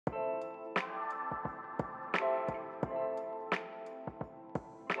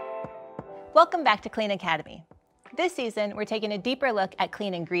Welcome back to Clean Academy. This season, we're taking a deeper look at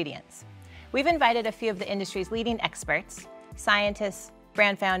clean ingredients. We've invited a few of the industry's leading experts, scientists,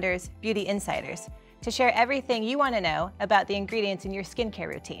 brand founders, beauty insiders, to share everything you want to know about the ingredients in your skincare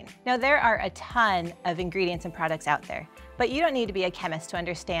routine. Now, there are a ton of ingredients and products out there, but you don't need to be a chemist to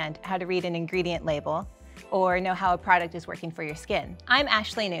understand how to read an ingredient label or know how a product is working for your skin. I'm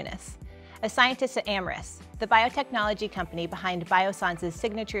Ashlee Nunes, a scientist at Amyris, the biotechnology company behind Biossance's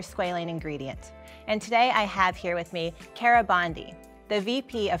signature squalane ingredient. And today I have here with me Cara Bondi, the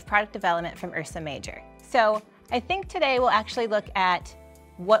VP of Product Development from Ursa Major. So I think today we'll actually look at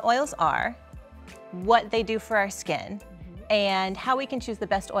what oils are, what they do for our skin, and how we can choose the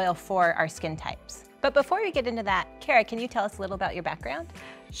best oil for our skin types. But before we get into that, Cara, can you tell us a little about your background?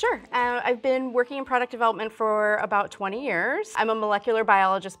 Sure. I've been working in product development for about 20 years. I'm a molecular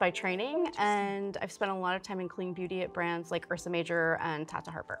biologist by training, and I've spent a lot of time in clean beauty at brands like Ursa Major and Tata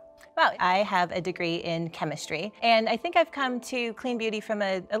Harper. Well, I have a degree in chemistry, and I think I've come to clean beauty from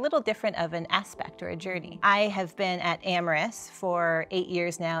a little different of an aspect or a journey. I have been at Amyris for 8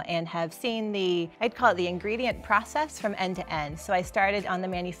 years now and have seen I'd call it the ingredient process from end to end. So I started on the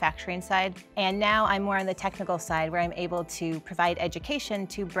manufacturing side, and now I'm more on the technical side where I'm able to provide education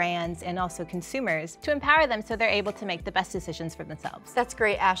to brands and also consumers to empower them so they're able to make the best decisions for themselves. That's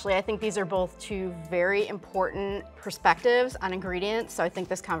great, Ashlee. I think these are both two very important perspectives on ingredients, so I think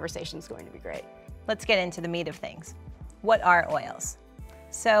this conversation is going to be great. Let's get into the meat of things. What are oils?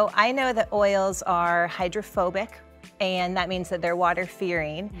 So I know that oils are hydrophobic, and that means that they're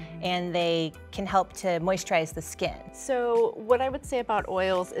water-fearing, and they can help to moisturize the skin. So what I would say about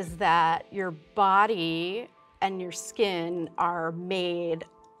oils is that your body and your skin are made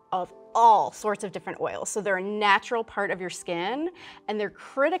of all sorts of different oils. So they're a natural part of your skin, and they're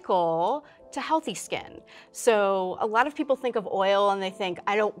critical to healthy skin. So a lot of people think of oil and they think,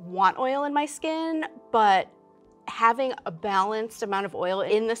 I don't want oil in my skin, but having a balanced amount of oil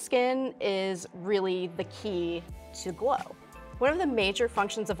in the skin is really the key to glow. One of the major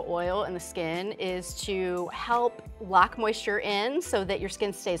functions of oil in the skin is to help lock moisture in so that your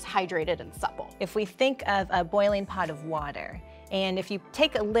skin stays hydrated and supple. If we think of a boiling pot of water, and if you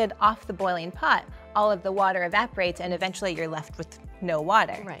take a lid off the boiling pot, all of the water evaporates and eventually you're left with no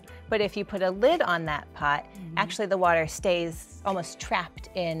water. Right. But if you put a lid on that pot, actually the water stays almost trapped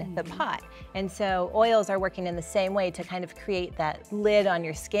in the pot. And so oils are working in the same way to kind of create that lid on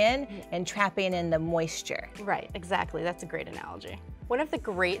your skin and trapping in the moisture. Right, exactly. That's a great analogy. One of the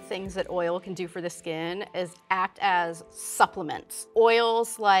great things that oil can do for the skin is act as supplements.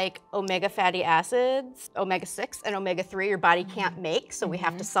 Oils like omega fatty acids, omega-6 and omega-3, your body can't make, so we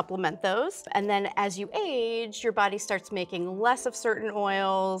have to supplement those. And then as you age, your body starts making less of certain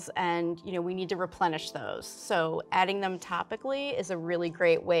oils, and we need to replenish those. So adding them topically is a really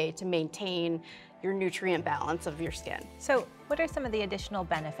great way to maintain your nutrient balance of your skin. So what are some of the additional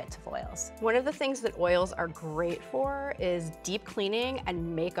benefits of oils? One of the things that oils are great for is deep cleaning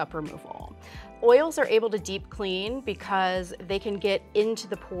and makeup removal. Oils are able to deep clean because they can get into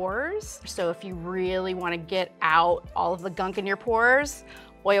the pores. So if you really want to get out all of the gunk in your pores,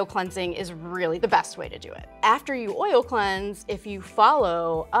 oil cleansing is really the best way to do it. After you oil cleanse, if you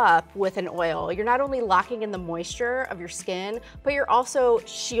follow up with an oil, you're not only locking in the moisture of your skin, but you're also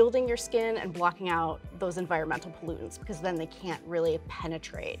shielding your skin and blocking out those environmental pollutants because then they can't really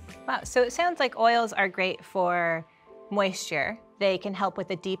penetrate. Wow, so it sounds like oils are great for moisture. They can help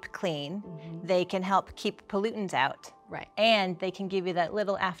with a deep clean. They can help keep pollutants out. Right. And they can give you that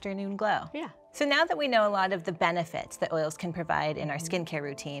little afternoon glow. Yeah. So now that we know a lot of the benefits that oils can provide in our skincare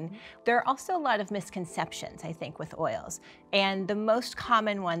routine, there are also a lot of misconceptions, I think, with oils. And the most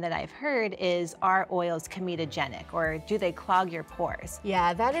common one that I've heard is, are oils comedogenic, or do they clog your pores?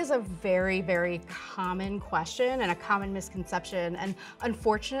 Yeah, that is a very, very common question and a common misconception. And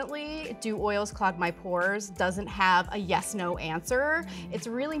unfortunately, do oils clog my pores doesn't have a yes-no answer. It's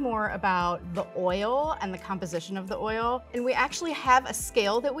really more about the oil and the composition of the oil. And we actually have a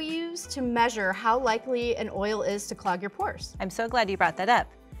scale that we use to measure how likely an oil is to clog your pores. I'm so glad you brought that up,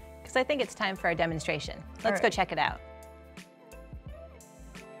 because I think it's time for our demonstration. Let's go check it out.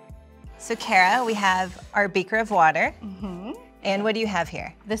 So Cara, we have our beaker of water. And what do you have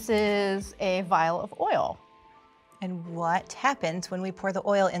here? This is a vial of oil. And what happens when we pour the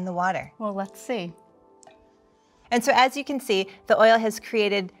oil in the water? Well, let's see. And so as you can see, the oil has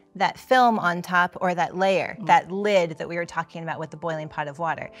created that film on top or that layer, that lid that we were talking about with the boiling pot of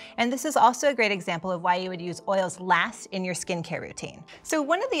water. And this is also a great example of why you would use oils last in your skincare routine. So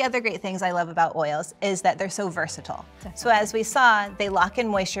one of the other great things I love about oils is that they're so versatile. Definitely. So as we saw, they lock in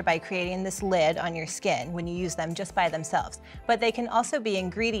moisture by creating this lid on your skin when you use them just by themselves. But they can also be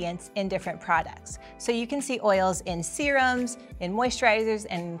ingredients in different products. So you can see oils in serums, in moisturizers,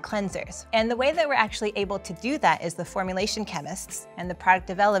 and cleansers. And the way that we're actually able to do that is the formulation chemists and the product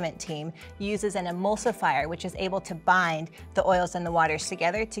development team uses an emulsifier, which is able to bind the oils and the waters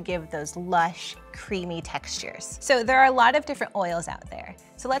together to give those lush, creamy textures. So there are a lot of different oils out there.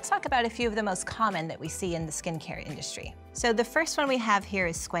 So let's talk about a few of the most common that we see in the skincare industry. So the first one we have here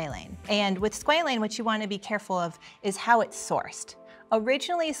is squalane. And with squalane, what you want to be careful of is how it's sourced.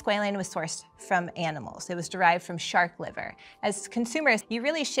 Originally, squalane was sourced from animals. It was derived from shark liver. As consumers, you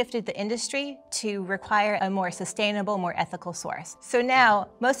really shifted the industry to require a more sustainable, more ethical source. So now,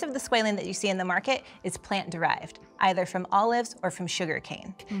 most of the squalane that you see in the market is plant-derived, either from olives or from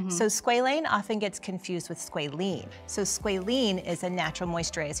sugarcane. So squalane often gets confused with squalene. So squalene is a natural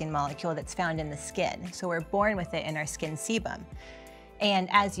moisturizing molecule that's found in the skin. So we're born with it in our skin sebum. And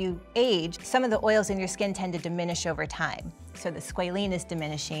as you age, some of the oils in your skin tend to diminish over time. So the squalene is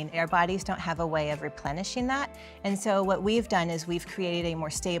diminishing. Our bodies don't have a way of replenishing that. And so what we've done is we've created a more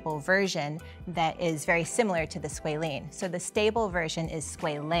stable version that is very similar to the squalene. So the stable version is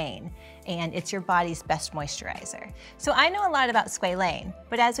squalane, and it's your body's best moisturizer. So I know a lot about squalane,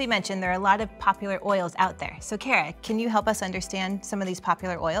 but as we mentioned, there are a lot of popular oils out there. So Cara, can you help us understand some of these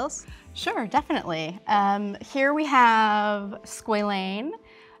popular oils? Sure, definitely. Here we have squalane,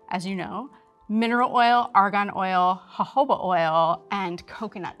 as you know, mineral oil, argan oil, jojoba oil, and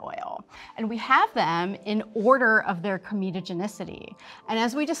coconut oil. And we have them in order of their comedogenicity. And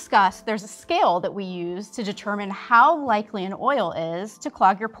as we discussed, there's a scale that we use to determine how likely an oil is to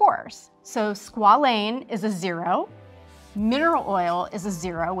clog your pores. So squalane is a 0. Mineral oil is a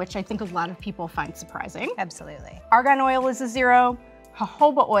 0, which I think a lot of people find surprising. Absolutely. Argan oil is a 0.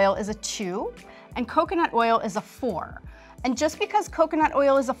 Jojoba oil is a 2, and coconut oil is a 4. And just because coconut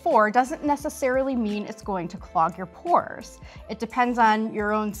oil is a 4 doesn't necessarily mean it's going to clog your pores. It depends on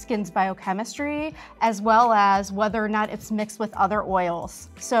your own skin's biochemistry, as well as whether or not it's mixed with other oils.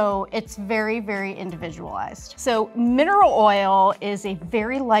 So it's very, very individualized. So mineral oil is a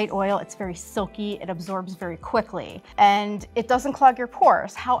very light oil. It's very silky. It absorbs very quickly, and it doesn't clog your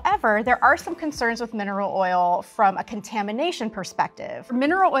pores. However, there are some concerns with mineral oil from a contamination perspective.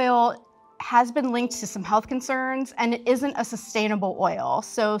 Mineral oil has been linked to some health concerns, and it isn't a sustainable oil.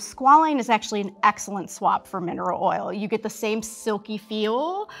 So squalane is actually an excellent swap for mineral oil. You get the same silky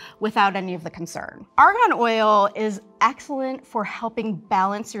feel without any of the concern. Argan oil is excellent for helping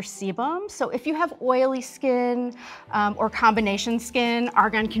balance your sebum. So if you have oily skin or combination skin,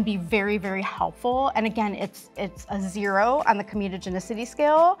 argan can be very, very helpful. And again, it's a 0 on the comedogenicity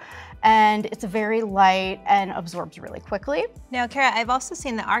scale, and it's very light and absorbs really quickly. Now, Cara, I've also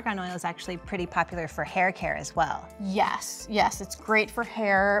seen that argan oil is actually pretty popular for hair care as well. Yes, it's great for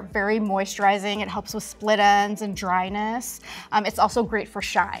hair, very moisturizing. It helps with split ends and dryness. It's also great for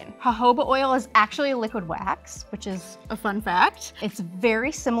shine. Jojoba oil is actually a liquid wax, which is a fun fact. It's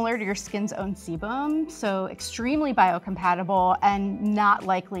very similar to your skin's own sebum, so extremely biocompatible and not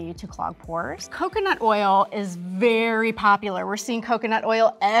likely to clog pores. Coconut oil is very popular. We're seeing coconut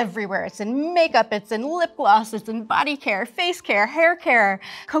oil everywhere. It's in makeup, it's in lip gloss, it's in body care, face care, hair care.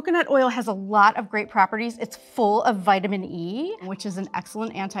 Coconut oil has a lot of great properties. It's full of vitamin E, which is an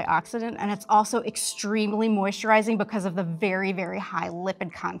excellent antioxidant, and it's also extremely moisturizing because of the very, very high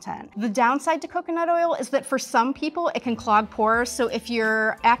lipid content. The downside to coconut oil is that for some people, it can clog pores. So if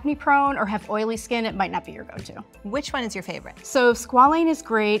you're acne prone or have oily skin, it might not be your go-to. Which one is your favorite? So squalane is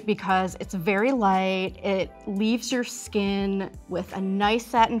great because it's very light. It leaves your skin with a nice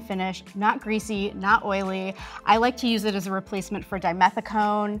satin finish, not greasy, not oily. I like to use it as a replacement for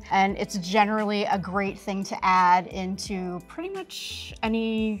dimethicone, and it's generally a great thing to add into pretty much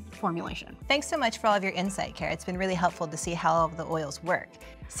any formulation. Thanks so much for all of your insight, Cara. It's been really helpful to see how all of the oils work.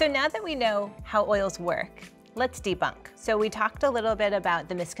 So now that we know how oils work, let's debunk. So we talked a little bit about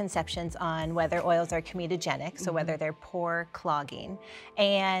the misconceptions on whether oils are comedogenic, so whether they're pore clogging.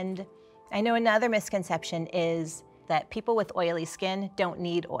 And I know another misconception is that people with oily skin don't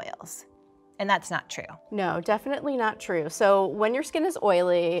need oils. and that's not true. No, definitely not true. So when your skin is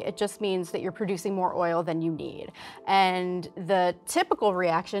oily, it just means that you're producing more oil than you need. And the typical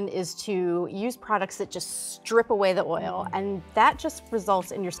reaction is to use products that just strip away the oil, and that just results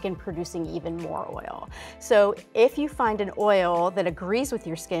in your skin producing even more oil. So if you find an oil that agrees with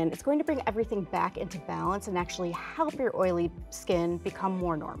your skin, it's going to bring everything back into balance and actually help your oily skin become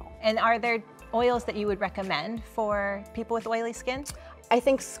more normal. And are there oils that you would recommend for people with oily skin? I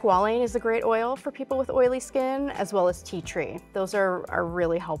think squalane is a great oil for people with oily skin, as well as tea tree. Those are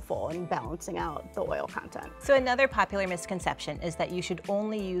really helpful in balancing out the oil content. So another popular misconception is that you should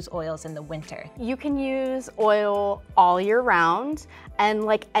only use oils in the winter. You can use oil all year round, and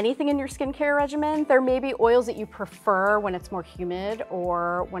like anything in your skincare regimen, there may be oils that you prefer when it's more humid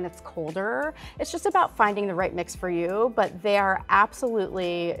or when it's colder. It's just about finding the right mix for you, but they are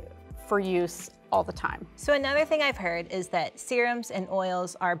absolutely for use all the time. So another thing I've heard is that serums and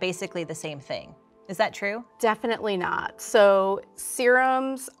oils are basically the same thing. Is that true? Definitely not. So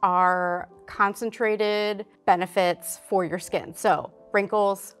serums are concentrated benefits for your skin. So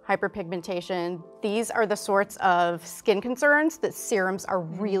wrinkles, hyperpigmentation, these are the sorts of skin concerns that serums are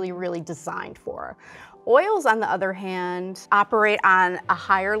really designed for. Oils, on the other hand, operate on a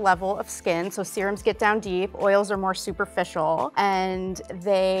higher level of skin. So serums get down deep, oils are more superficial, and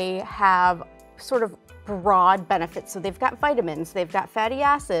they have sort of broad benefits. So they've got vitamins, they've got fatty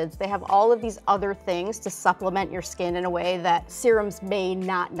acids, they have all of these other things to supplement your skin in a way that serums may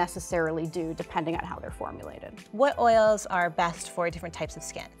not necessarily do, depending on how they're formulated. What oils are best for different types of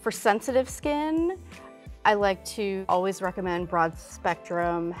skin? For sensitive skin, I like to always recommend broad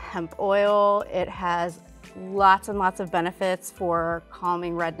spectrum hemp oil. It has lots and lots of benefits for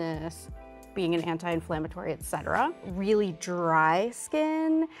calming redness, being an anti-inflammatory, etc. Really dry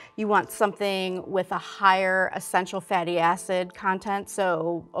skin, you want something with a higher essential fatty acid content,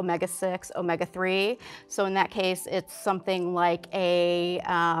 so omega-6, omega-3. So in that case, it's something like a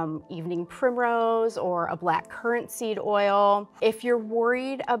evening primrose or a black currant seed oil. If you're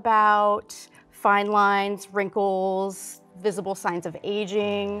worried about fine lines, wrinkles, visible signs of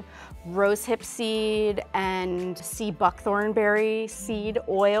aging, rosehip seed and sea buckthornberry seed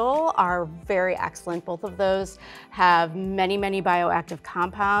oil are very excellent. Both of those have many bioactive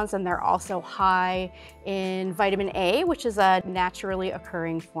compounds, and they're also high in vitamin A, which is a naturally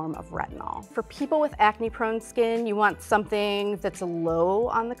occurring form of retinol. For people with acne-prone skin, you want something that's low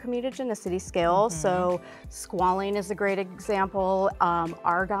on the comedogenicity scale. So squalane is a great example.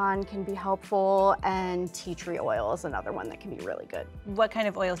 Argan can be helpful, and tea tree oil is another one that can be really good. What kind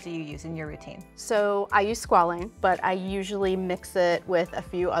of oils do you use in your routine? So I use squalane, but I usually mix it with a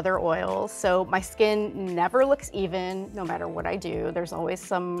few other oils. So my skin never looks even, no matter what I do. There's always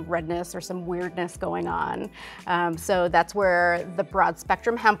some redness or some weirdness going on. So that's where the broad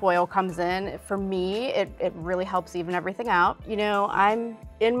spectrum hemp oil comes in. For me, it really helps even everything out. You know, I'm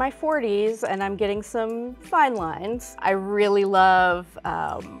in my 40s and I'm getting some fine lines. I really love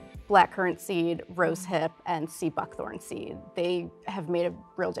black currant seed, rosehip, and sea buckthorn seed. They have made a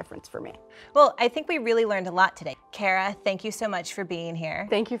real difference for me. Well, I think we really learned a lot today. Cara, thank you so much for being here.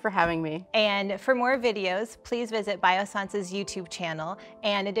 Thank you for having me. And for more videos, please visit Biossance's YouTube channel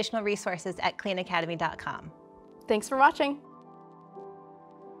and additional resources at cleanacademy.com. Thanks for watching.